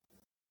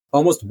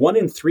Almost 1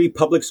 in 3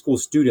 public school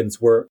students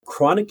were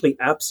chronically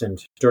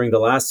absent during the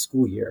last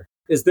school year.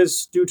 Is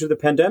this due to the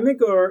pandemic,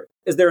 or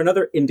is there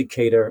another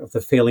indicator of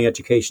the failing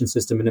education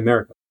system in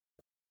America?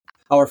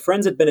 Our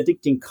friends at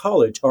Benedictine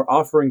College are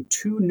offering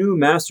 2 new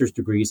master's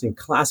degrees in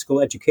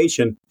classical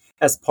education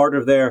as part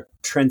of their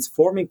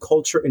Transforming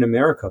Culture in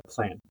America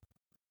plan.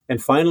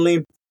 And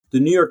finally, the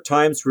New York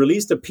Times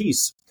released a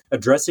piece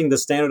addressing the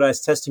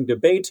standardized testing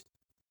debate,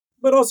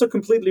 but also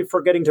completely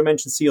forgetting to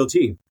mention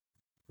CLT.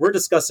 We're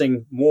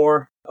discussing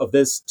more of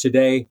this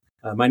today.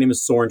 My name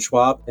is Soren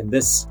Schwab, and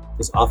this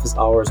is Office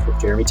Hours with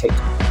Jeremy Tate.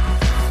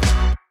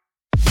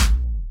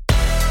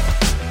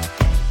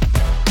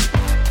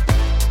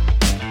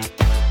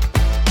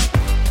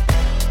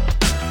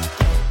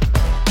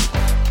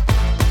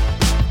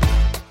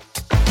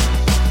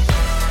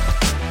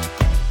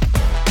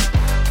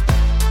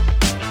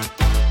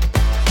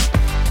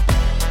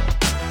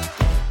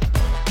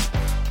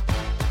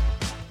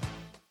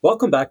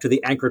 Welcome back to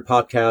the Anchored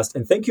Podcast,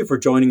 and thank you for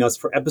joining us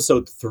for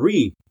episode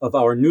 3 of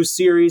our new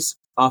series,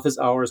 Office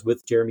Hours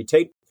with Jeremy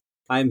Tate.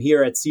 I am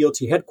here at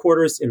CLT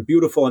headquarters in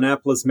beautiful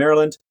Annapolis,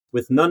 Maryland,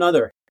 with none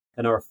other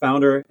than our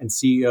founder and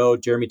CEO,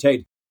 Jeremy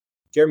Tate.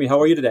 Jeremy, how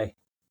are you today?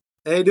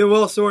 Hey, doing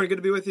well, Soren. Good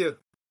to be with you.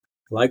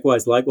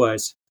 Likewise.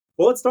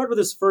 Well, let's start with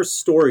this first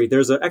story.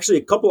 There's actually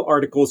a couple of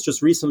articles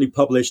just recently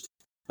published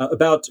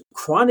about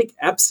chronic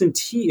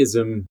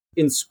absenteeism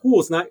in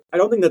schools. Now, I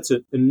don't think that's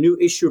a new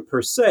issue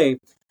per se,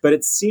 but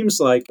it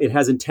seems like it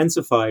has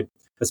intensified,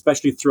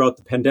 especially throughout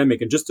the pandemic.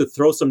 And just to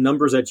throw some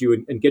numbers at you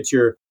and get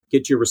your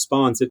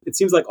response, it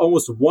seems like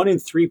almost 1 in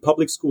 3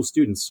 public school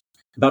students,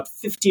 about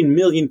 15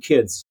 million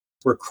kids,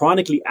 were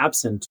chronically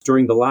absent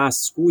during the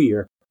last school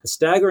year, a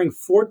staggering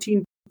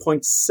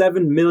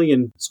 14.7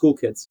 million school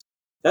kids.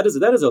 That is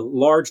a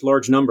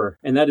large number,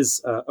 and that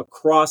is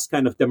across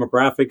kind of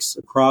demographics,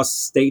 across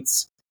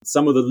states.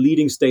 Some of the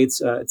leading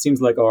states, it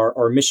seems like,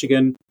 are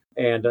Michigan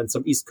and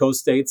some East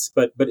Coast states.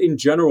 But in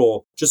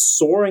general, just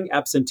soaring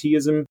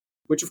absenteeism,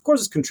 which of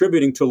course is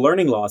contributing to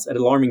learning loss at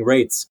alarming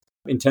rates,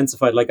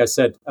 intensified, like I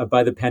said,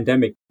 by the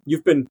pandemic.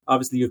 You've been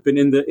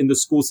in the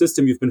school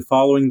system. You've been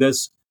following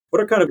this.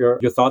 What are kind of your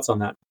thoughts on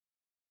that?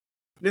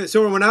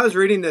 So when I was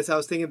reading this, I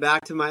was thinking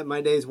back to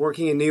my days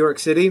working in New York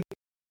City.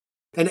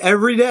 And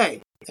every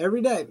day at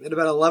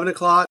about 11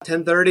 o'clock,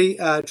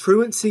 10:30,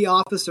 truancy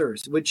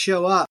officers would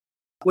show up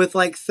with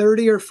like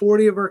 30 or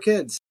 40 of our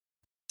kids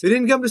who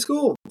didn't come to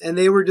school. And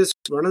they were just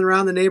running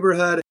around the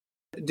neighborhood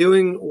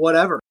doing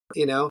whatever,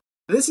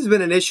 This has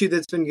been an issue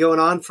that's been going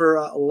on for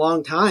a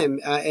long time,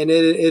 and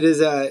it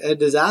is a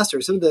disaster.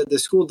 Some of the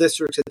school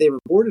districts that they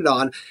reported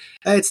on,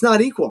 it's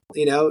not equal.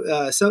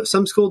 So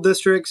some school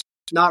districts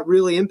not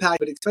really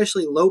impacted, but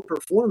especially low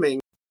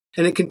performing,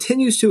 and it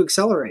continues to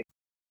accelerate.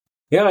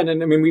 Yeah, and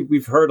I mean,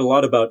 we've heard a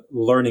lot about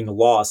learning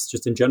loss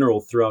just in general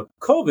throughout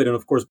COVID. And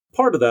of course,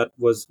 part of that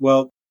was,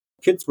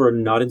 kids were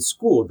not in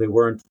school. They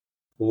weren't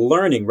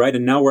learning, right?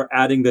 And now we're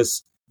adding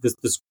this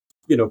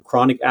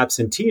chronic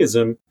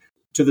absenteeism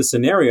to the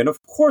scenario. And of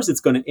course,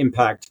 it's going to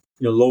impact,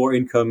 lower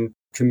income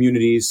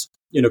communities,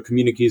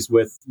 communities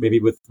with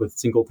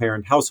single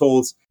parent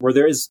households where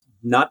there is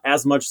not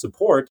as much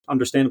support,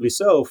 understandably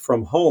so,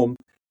 from home.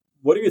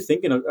 What are you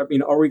thinking? I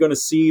mean, are we going to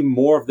see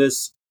more of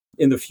this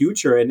in the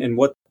future? And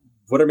what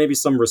are maybe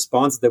some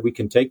responses that we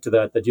can take to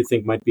that you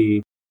think might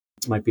be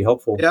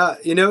helpful? Yeah,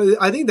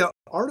 I think the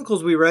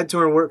articles we read,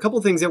 Soren, were a couple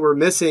of things that we're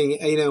missing.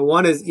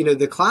 One is,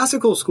 the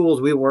classical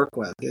schools we work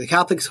with, the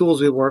Catholic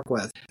schools we work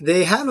with,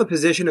 they have a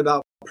position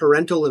about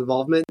parental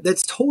involvement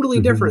that's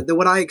totally different than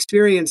what I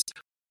experienced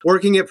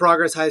working at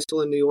Progress High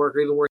School in New York,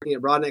 or even working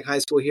at Broadneck High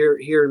School here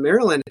in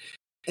Maryland.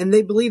 And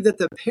they believe that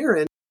the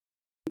parent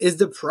is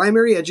the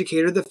primary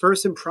educator, the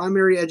first and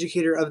primary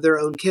educator of their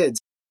own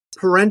kids.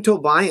 Parental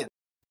buy-in.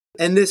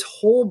 And this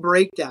whole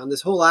breakdown,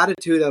 this whole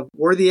attitude of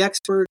we're the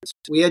experts,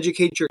 we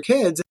educate your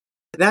kids,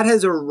 that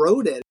has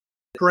eroded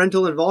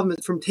parental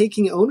involvement from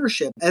taking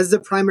ownership as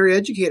the primary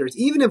educators.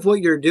 Even if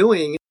what you're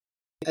doing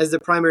as the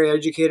primary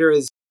educator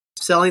is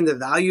selling the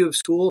value of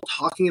school,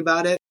 talking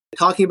about it,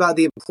 talking about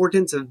the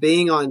importance of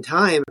being on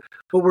time,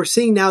 but we're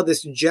seeing now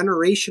this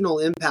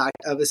generational impact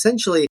of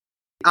essentially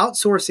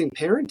outsourcing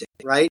parenting,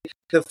 right?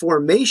 The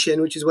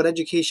formation, which is what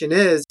education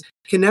is,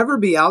 can never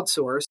be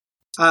outsourced.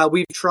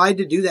 We've tried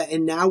to do that,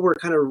 and now we're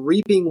kind of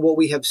reaping what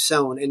we have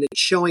sown, and it's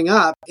showing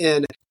up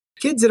in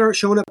kids that aren't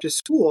showing up to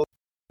school.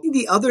 I think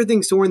the other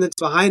thing, Soren, that's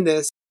behind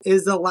this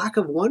is the lack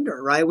of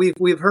wonder, right?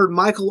 We've heard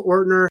Michael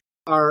Ortner,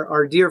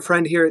 our dear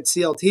friend here at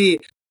CLT,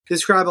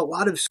 describe a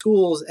lot of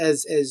schools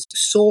as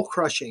soul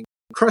crushing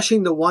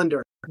the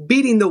wonder,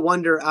 beating the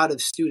wonder out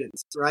of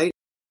students, right?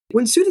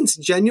 When students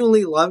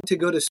genuinely love to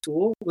go to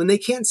school, when they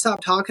can't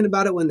stop talking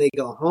about it when they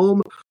go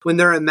home, when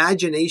they're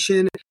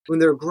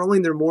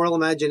growing their moral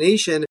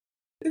imagination,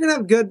 they're going to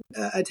have good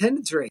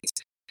attendance rates.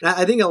 And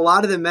I think a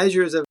lot of the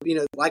measures of,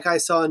 like I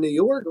saw in New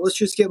York, let's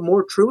just get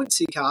more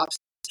truancy cops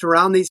to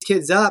round these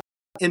kids up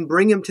and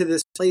bring them to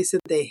this place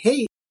that they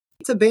hate.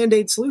 It's a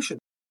Band-Aid solution.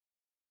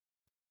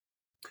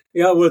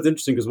 Yeah, well, it's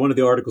interesting because one of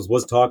the articles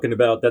was talking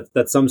about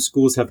that some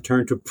schools have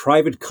turned to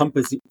private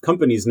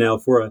companies now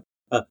for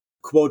a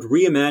quote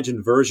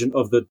reimagined version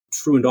of the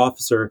truant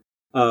officer,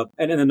 and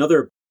then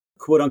another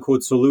quote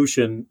unquote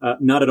solution,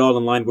 not at all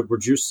in line with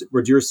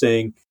what you're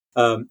saying,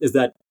 is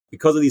that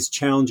because of these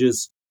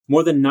challenges,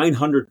 more than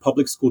 900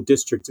 public school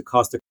districts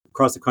across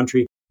the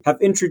country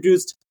have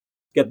introduced,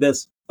 get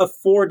this, a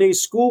 4-day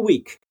school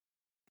week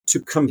to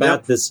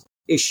combat this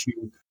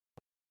issue.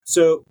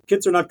 So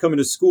kids are not coming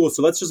to school.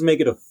 So let's just make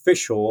it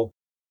official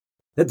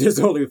that there's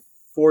only a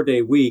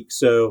 4-day week.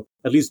 So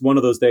at least one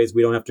of those days,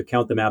 we don't have to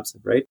count them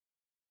absent, right?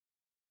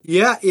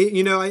 Yeah,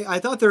 I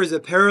thought there was a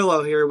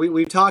parallel here.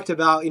 We've talked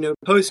about,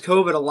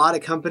 post-COVID, a lot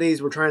of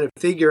companies were trying to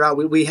figure out,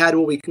 we had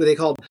what they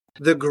called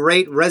the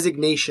Great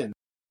Resignation,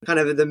 kind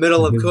of in the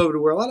middle of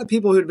COVID, where a lot of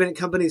people who'd been at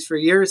companies for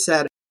years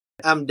said,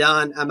 I'm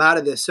done, I'm out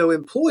of this. So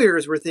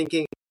employers were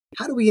thinking,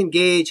 how do we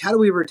engage? How do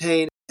we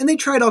retain? And they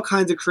tried all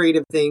kinds of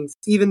creative things,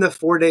 even the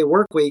 4-day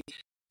work week.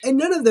 And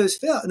none of those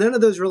failed. None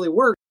of those really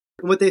worked.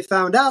 And what they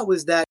found out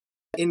was that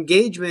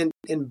engagement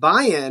and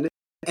buy-in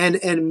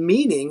and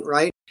meaning,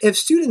 right? If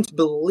students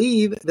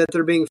believe that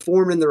they're being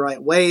formed in the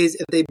right ways,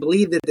 if they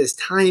believe that this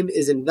time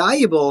is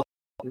invaluable,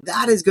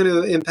 that is going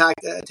to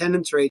impact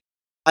attendance rate.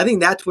 I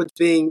think that's what's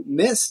being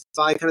missed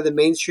by kind of the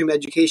mainstream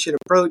education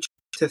approach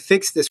to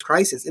fix this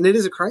crisis. And it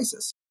is a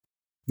crisis.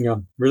 Yeah,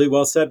 really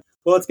well said.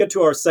 Well, let's get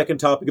to our second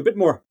topic, a bit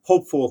more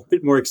hopeful, a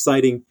bit more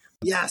exciting.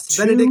 Yes,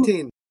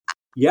 Benedictine.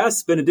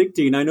 Yes,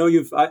 Benedictine. I know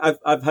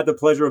I've had the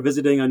pleasure of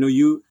visiting. I know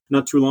you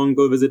not too long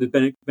ago visited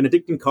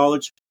Benedictine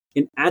College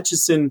in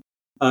Atchison,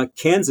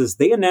 Kansas.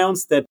 They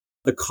announced that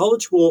the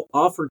college will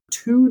offer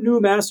 2 new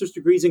master's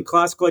degrees in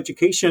classical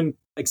education,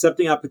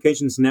 accepting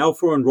applications now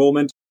for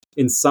enrollment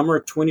in summer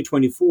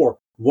 2024.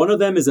 One of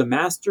them is a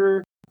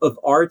Master of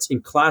Arts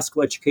in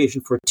Classical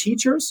Education for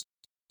teachers.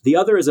 The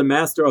other is a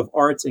Master of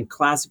Arts in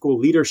Classical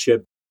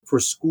Leadership for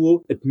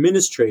school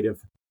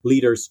administrative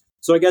leaders.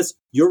 So I guess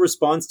your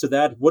response to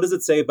that, what does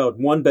it say about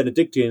one,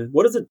 Benedictine?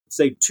 What does it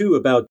say, two,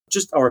 about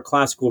just our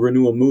classical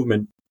renewal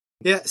movement?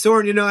 Yeah,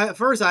 Soren, at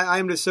first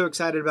I'm just so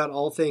excited about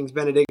all things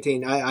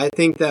Benedictine. I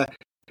think the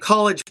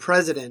college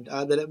president,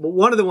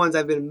 one of the ones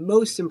I've been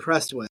most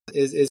impressed with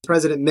is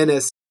President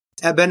Minnis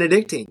at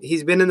Benedictine.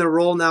 He's been in the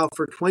role now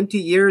for 20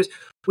 years.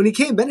 When he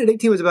came,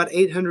 Benedictine was about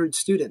 800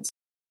 students.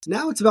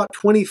 Now it's about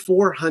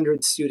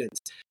 2,400 students.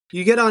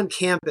 You get on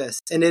campus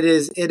and it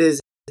is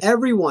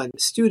everyone,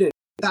 student,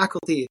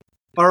 faculty,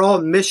 are all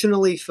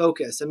missionally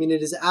focused. I mean,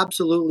 it is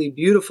absolutely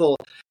beautiful,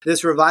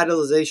 this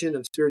revitalization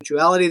of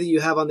spirituality that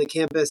you have on the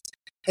campus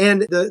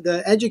and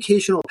the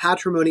educational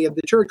patrimony of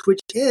the church,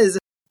 which is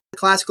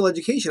classical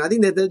education. I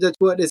think that's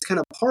what is kind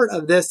of part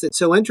of this that's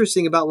so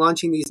interesting about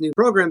launching these new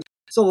programs.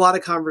 It's a lot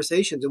of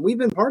conversations, and we've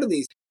been part of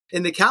these.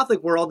 In the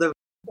Catholic world,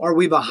 are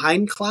we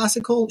behind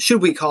classical?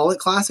 Should we call it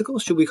classical?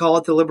 Should we call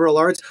it the liberal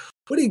arts?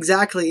 What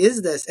exactly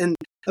is this? And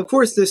of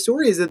course, the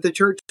story is that the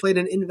church played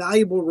an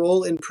invaluable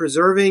role in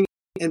preserving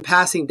and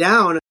passing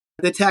down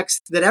the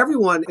text that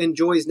everyone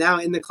enjoys now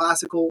in the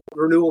classical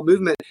renewal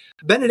movement.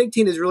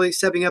 Benedictine is really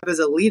stepping up as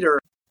a leader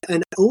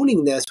and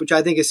owning this, which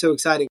I think is so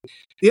exciting.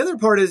 The other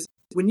part is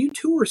when you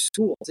tour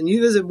schools, and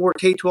you visit more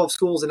K-12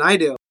 schools than I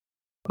do,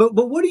 but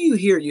what do you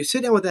hear? You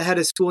sit down with the head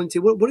of school and say,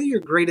 what are your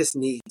greatest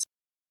needs?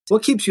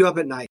 What keeps you up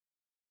at night?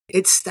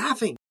 It's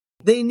staffing.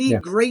 They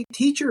need great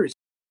teachers.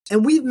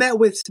 And we've met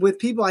with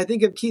people, I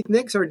think of Keith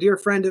Nix, our dear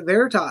friend at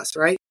Veritas,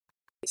 right?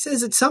 He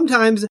says that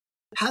sometimes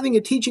having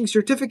a teaching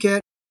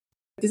certificate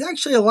is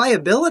actually a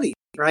liability,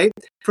 right?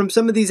 From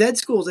some of these ed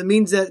schools, it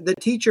means that the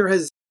teacher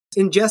has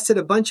ingested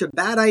a bunch of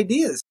bad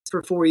ideas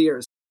for 4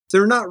 years.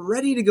 They're not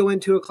ready to go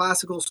into a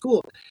classical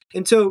school.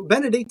 And so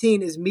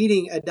Benedictine is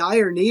meeting a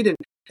dire need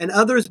and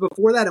others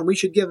before that. And we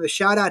should give a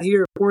shout out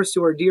here, of course,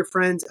 to our dear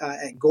friends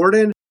at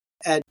Gordon,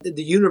 at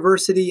the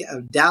University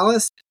of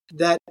Dallas,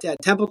 at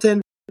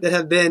Templeton, that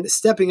have been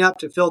stepping up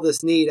to fill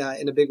this need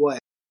in a big way.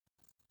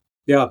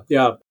 Yeah.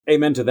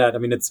 Amen to that. I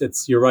mean,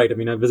 it's you're right. I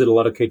mean, I visit a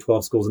lot of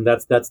K-12 schools, and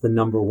that's the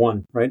number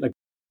one, right? Like,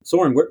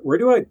 Soren, where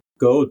do I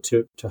go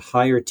to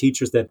hire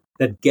teachers that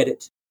get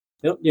it?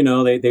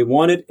 They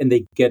want it and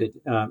they get it.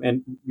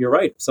 And you're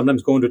right.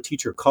 Sometimes going to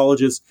teacher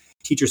colleges,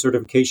 teacher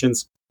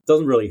certifications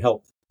doesn't really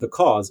help the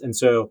cause. And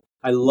so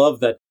I love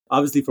that.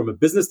 Obviously, from a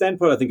business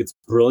standpoint, I think it's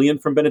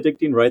brilliant from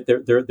Benedictine, right?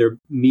 They're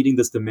meeting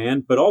this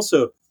demand, but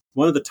also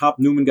one of the top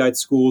Newman Guide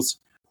schools,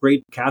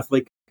 great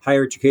Catholic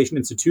higher education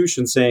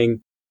institution,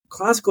 saying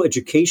classical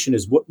education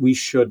is what we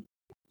should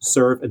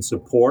serve and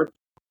support.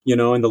 In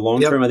the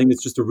long term, I think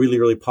it's just a really,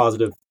 really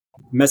positive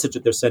message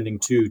that they're sending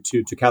to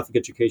Catholic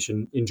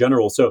education in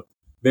general. So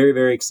very,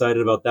 very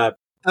excited about that.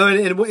 Oh,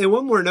 and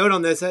one more note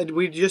on this.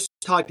 We just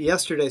talked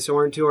yesterday,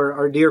 Soren, to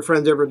our dear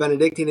friends over at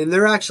Benedictine, and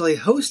they're actually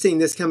hosting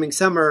this coming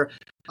summer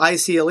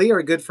ICLE,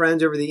 our good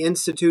friends over the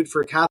Institute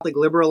for Catholic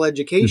Liberal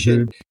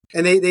Education. Mm-hmm.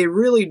 And they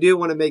really do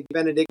want to make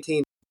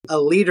Benedictine a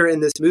leader in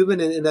this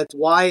movement. And that's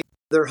why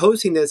they're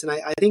hosting this. And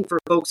I think for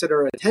folks that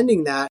are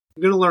attending that,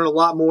 you're going to learn a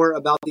lot more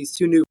about these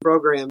two new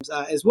programs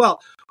as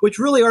well, which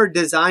really are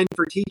designed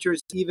for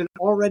teachers even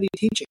already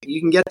teaching. You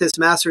can get this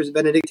Master's of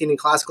Benedictine in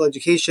Classical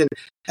Education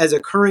as a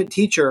current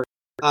teacher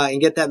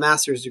and get that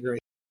master's degree.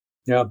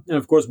 Yeah, and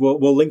of course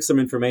we'll link some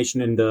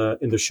information in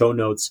the show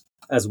notes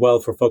as well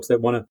for folks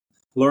that want to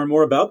learn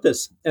more about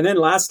this. And then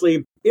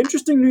lastly,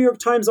 interesting New York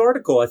Times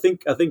article. I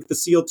think the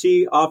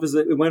CLT office,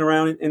 it went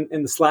around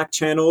in the Slack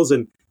channels,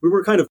 and we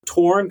were kind of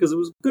torn because it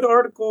was a good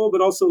article,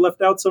 but also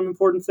left out some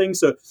important things.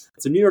 So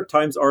it's a New York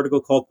Times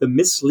article called "The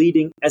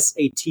Misleading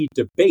SAT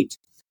Debate."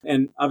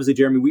 And obviously,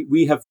 Jeremy,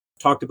 we have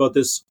talked about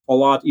this a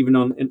lot, even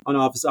on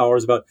office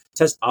hours, about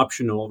test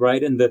optional,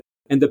 right? And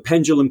the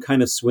pendulum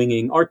kind of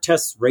swinging. Are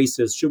tests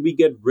racist? Should we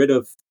get rid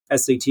of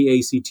SAT,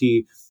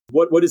 ACT?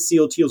 What is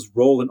CLT's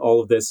role in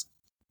all of this?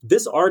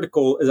 This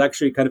article is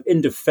actually kind of in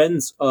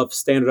defense of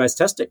standardized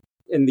testing.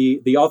 And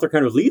the author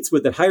kind of leads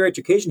with that higher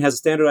education has a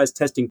standardized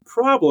testing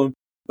problem,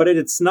 but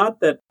it's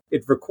not that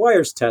it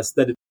requires tests,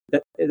 that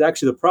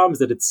actually the problem is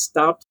that it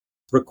stopped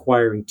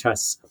requiring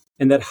tests.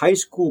 And that high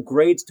school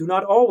grades do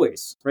not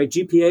always, right?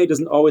 GPA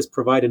doesn't always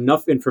provide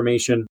enough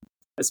information,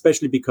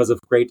 especially because of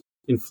great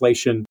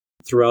inflation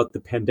throughout the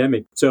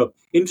pandemic. So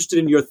interested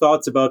in your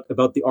thoughts about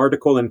the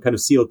article and kind of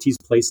CLT's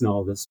place in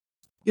all of this.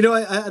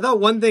 I thought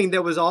one thing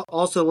that was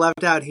also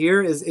left out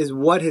here is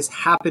what has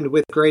happened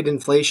with grade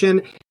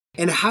inflation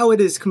and how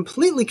it is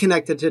completely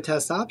connected to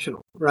test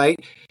optional, right?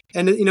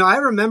 And, I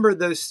remember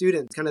those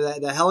students, kind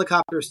of the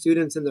helicopter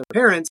students and their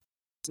parents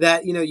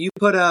that, you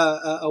put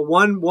a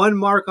one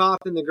mark off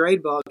in the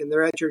grade book and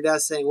they're at your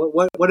desk saying,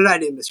 what did I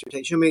do, Mr.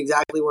 Tate? Show me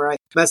exactly where I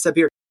messed up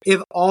here.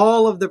 If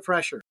all of the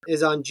pressure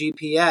is on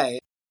GPA,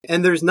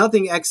 and there's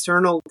nothing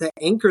external to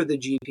anchor the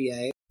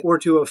GPA or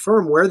to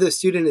affirm where the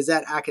student is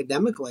at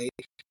academically,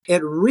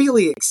 it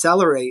really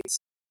accelerates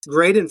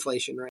grade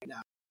inflation right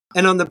now.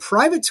 And on the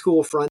private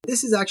school front,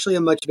 this is actually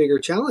a much bigger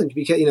challenge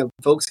because,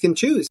 folks can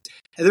choose.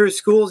 And there are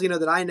schools,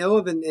 that I know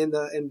of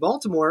in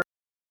Baltimore.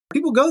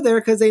 People go there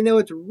because they know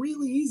it's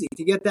really easy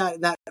to get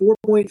that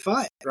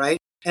 4.5, right?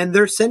 And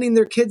they're sending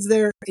their kids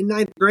there in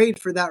ninth grade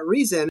for that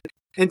reason.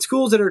 And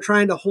schools that are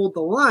trying to hold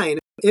the line,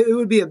 it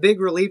would be a big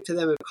relief to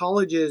them if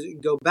colleges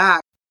go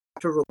back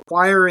to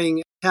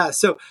requiring tests.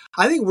 So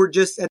I think we're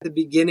just at the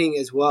beginning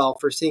as well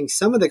for seeing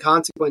some of the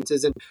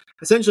consequences. And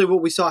essentially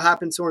what we saw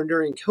happen, Soren,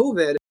 during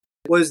COVID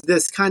was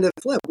this kind of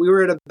flip. We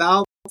were at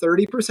about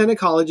 30% of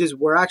colleges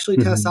were actually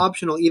test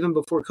optional even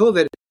before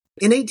COVID.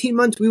 In 18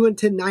 months, we went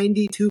to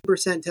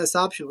 92% test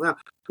optional. Now,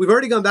 we've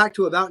already gone back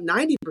to about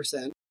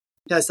 90%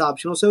 test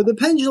optional. So the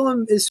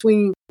pendulum is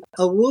swinging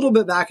a little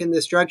bit back in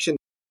this direction.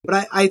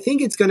 But I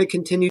think it's going to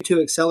continue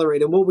to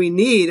accelerate. And what we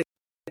need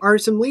are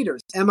some leaders.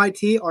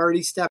 MIT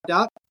already stepped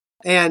up.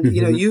 And,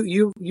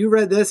 you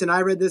read this and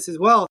I read this as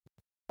well.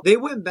 They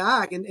went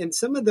back and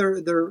some of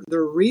their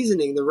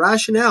reasoning, the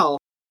rationale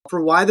for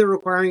why they're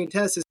requiring a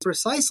test is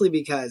precisely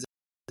because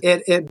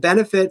it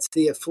benefits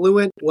the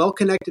affluent,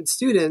 well-connected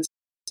students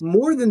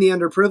more than the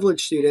underprivileged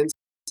students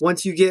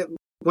once you get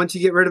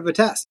rid of a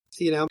test,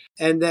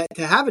 and that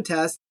to have a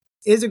test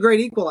is a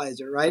great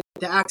equalizer, right?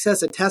 To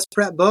access a test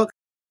prep book,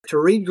 to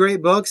read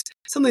great books,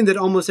 something that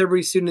almost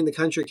every student in the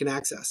country can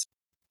access.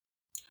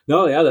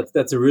 No, yeah,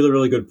 that's a really,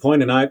 really good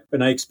point. And I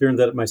experienced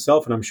that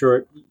myself, and I'm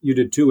sure you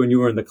did too when you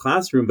were in the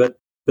classroom. But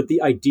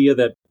the idea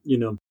that,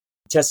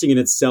 testing in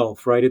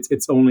itself, right,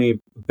 it's only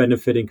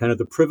benefiting kind of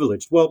the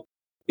privileged. Well,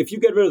 if you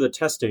get rid of the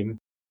testing,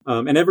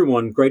 and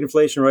everyone, grade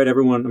inflation, right?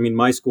 Everyone,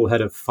 my school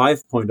had a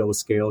 5.0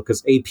 scale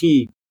because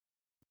AP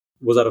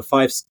was at a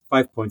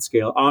 5-point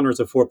scale, honors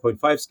a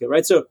 4.5 scale,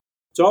 right? So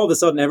all of a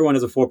sudden, everyone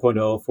has a 4.0,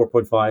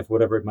 4.5,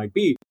 whatever it might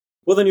be.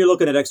 Well, then you're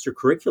looking at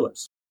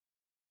extracurriculars.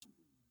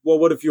 Well,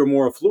 what if you're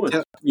more affluent?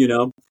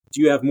 Do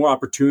you have more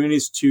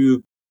opportunities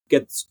to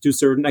get to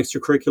certain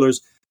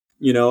extracurriculars?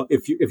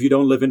 If you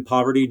don't live in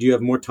poverty, do you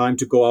have more time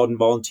to go out and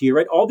volunteer,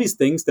 right? All these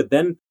things that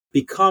then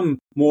become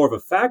more of a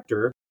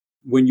factor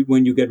when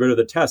you get rid of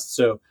the test.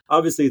 So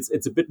obviously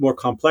it's a bit more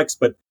complex,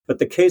 but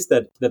the case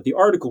that the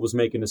article was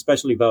making,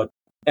 especially about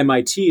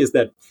MIT, is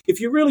that if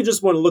you really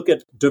just want to look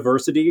at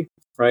diversity,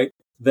 right,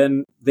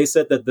 then they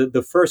said that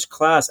the first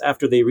class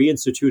after they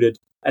reinstituted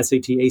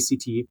SAT,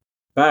 ACT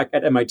back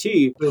at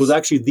MIT was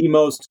actually the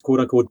most quote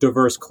unquote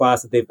diverse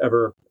class that they've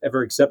ever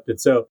accepted.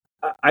 So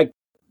I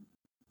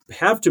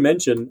have to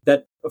mention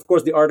that, of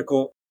course, the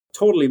article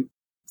totally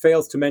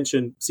fails to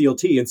mention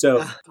CLT. And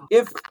so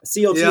if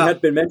CLT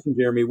had been mentioned,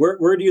 Jeremy,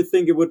 where do you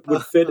think it would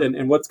fit?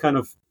 And what's kind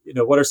of,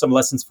 what are some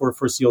lessons for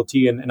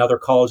CLT and other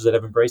colleges that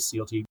have embraced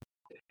CLT?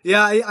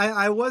 Yeah,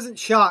 I wasn't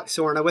shocked,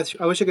 Soren. I wish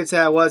I could say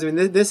I was.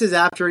 This is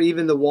after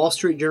even the Wall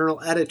Street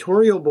Journal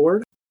editorial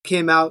board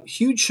came out,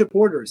 huge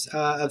supporters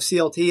of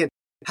CLT and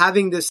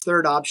having this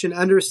third option,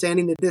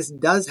 understanding that this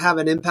does have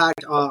an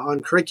impact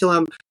on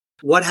curriculum,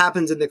 what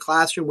happens in the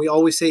classroom. We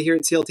always say here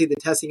at CLT, the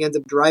testing ends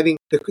up driving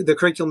the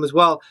curriculum as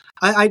well.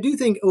 I do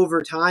think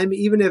over time,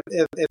 even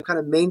if kind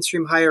of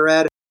mainstream higher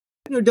ed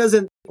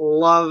doesn't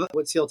love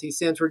what CLT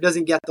stands for,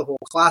 doesn't get the whole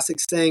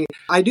classics thing,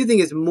 I do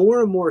think as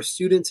more and more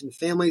students and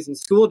families and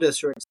school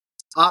districts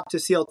opt to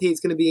CLT, it's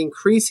going to be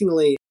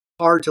increasingly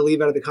hard to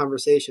leave out of the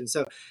conversation.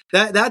 So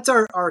that's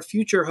our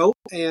future hope.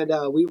 And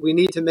we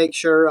need to make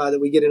sure that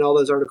we get in all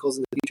those articles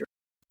in the future.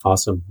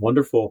 Awesome.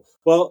 Wonderful.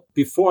 Well,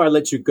 before I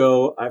let you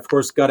go, I, of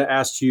course, got to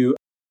ask you,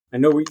 I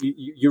know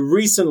you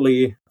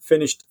recently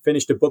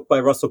finished a book by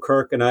Russell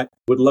Kirk, and I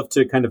would love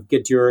to kind of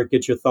get your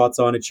thoughts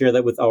on it, share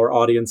that with our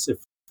audience if,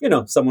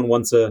 someone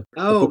wants a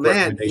book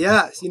recommendation.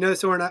 Yes.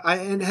 Soren,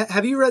 and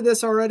have you read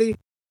this already?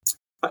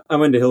 I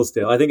went to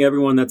Hillsdale. I think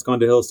everyone that's gone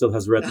to Hillsdale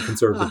has read The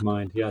Conservative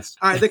Mind. Yes.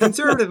 All right. The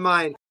Conservative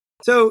Mind.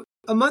 So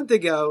a month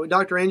ago,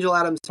 Dr.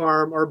 Angela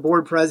Adams-Farm, our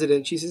board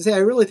president, she says, hey, I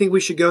really think we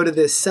should go to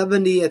this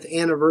 70th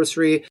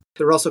anniversary,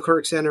 the Russell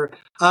Kirk Center,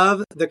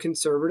 of The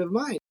Conservative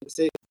Mind. I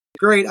say,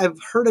 great. I've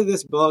heard of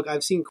this book.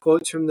 I've seen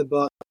quotes from the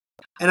book.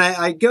 And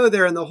I go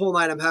there, and the whole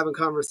night I'm having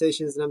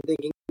conversations, and I'm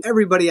thinking,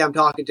 everybody I'm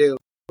talking to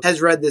has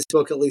read this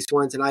book at least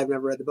once, and I've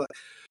never read the book.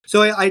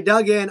 So I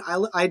dug in.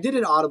 I did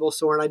an Audible,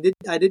 Soren. I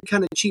did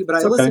kind of cheat, but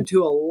I listened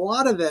to a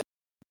lot of it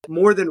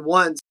more than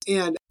once.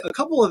 And a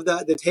couple of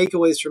the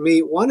takeaways for me,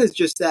 one is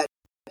just that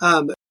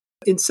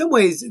in some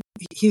ways,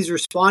 he's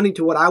responding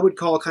to what I would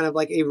call kind of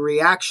like a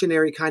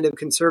reactionary kind of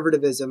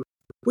conservatism,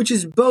 which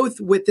is both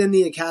within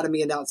the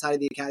academy and outside of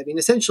the academy. And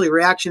essentially,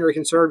 reactionary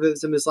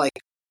conservatism is like,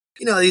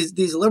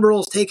 these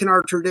liberals taking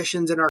our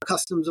traditions and our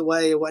customs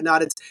away and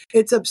whatnot.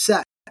 It's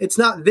upset. It's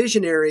not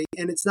visionary,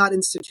 and it's not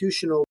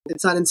institutional.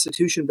 It's not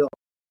institution built.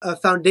 A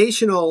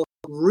foundational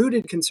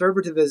rooted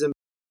conservatism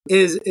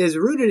is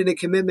rooted in a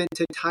commitment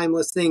to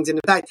timeless things. And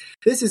in fact,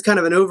 this is kind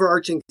of an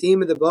overarching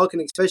theme of the book,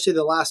 and especially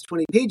the last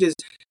 20 pages,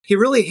 he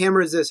really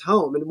hammers this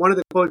home. And one of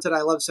the quotes that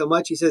I love so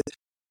much, he says,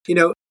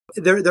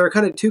 there are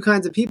kind of two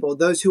kinds of people,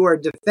 those who are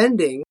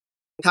defending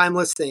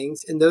timeless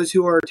things and those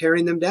who are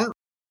tearing them down.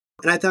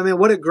 And I thought, man,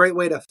 what a great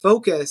way to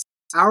focus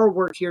our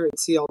work here at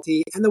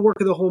CLT and the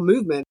work of the whole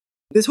movement.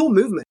 This whole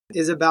movement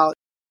is about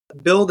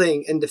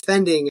building and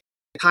defending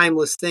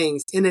timeless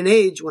things in an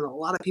age when a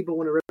lot of people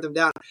want to rip them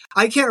down.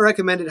 I can't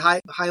recommend it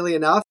highly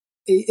enough.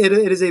 It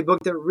is a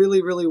book that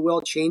really, really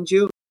will change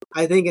you,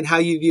 I think, in how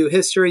you view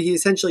history. He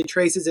essentially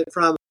traces it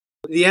from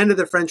the end of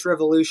the French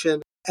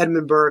Revolution,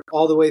 Edmund Burke,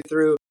 all the way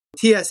through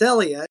T.S.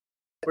 Eliot,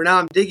 where now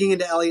I'm digging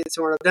into Eliot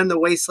Soren. I've done The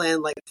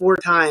Wasteland like 4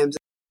 times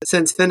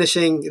since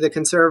finishing The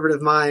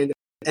Conservative Mind.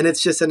 And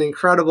it's just an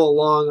incredible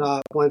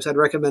long poem, so I'd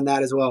recommend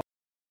that as well.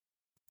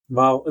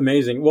 Wow,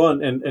 amazing.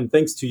 Well, and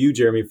thanks to you,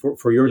 Jeremy,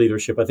 for your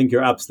leadership. I think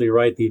you're absolutely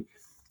right.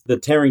 The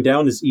tearing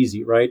down is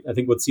easy, right? I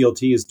think what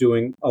CLT is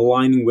doing,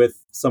 aligning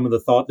with some of the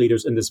thought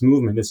leaders in this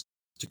movement, is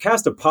to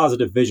cast a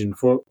positive vision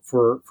for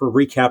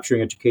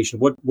recapturing education.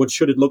 What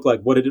should it look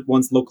like? What did it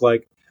once look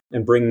like?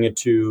 And bringing it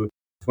to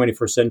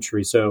 21st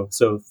century. So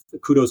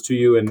kudos to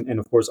you and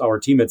of course our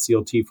team at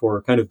CLT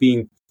for kind of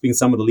being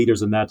some of the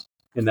leaders in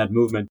that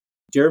movement.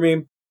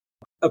 Jeremy,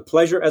 a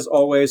pleasure as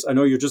always. I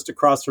know you're just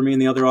across from me in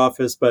the other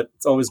office, but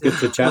it's always good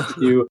to chat with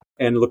you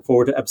and look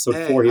forward to episode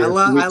 4 here. I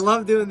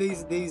love doing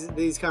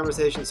these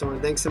conversations,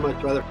 Soren. Thanks so much,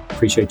 brother.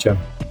 Appreciate you.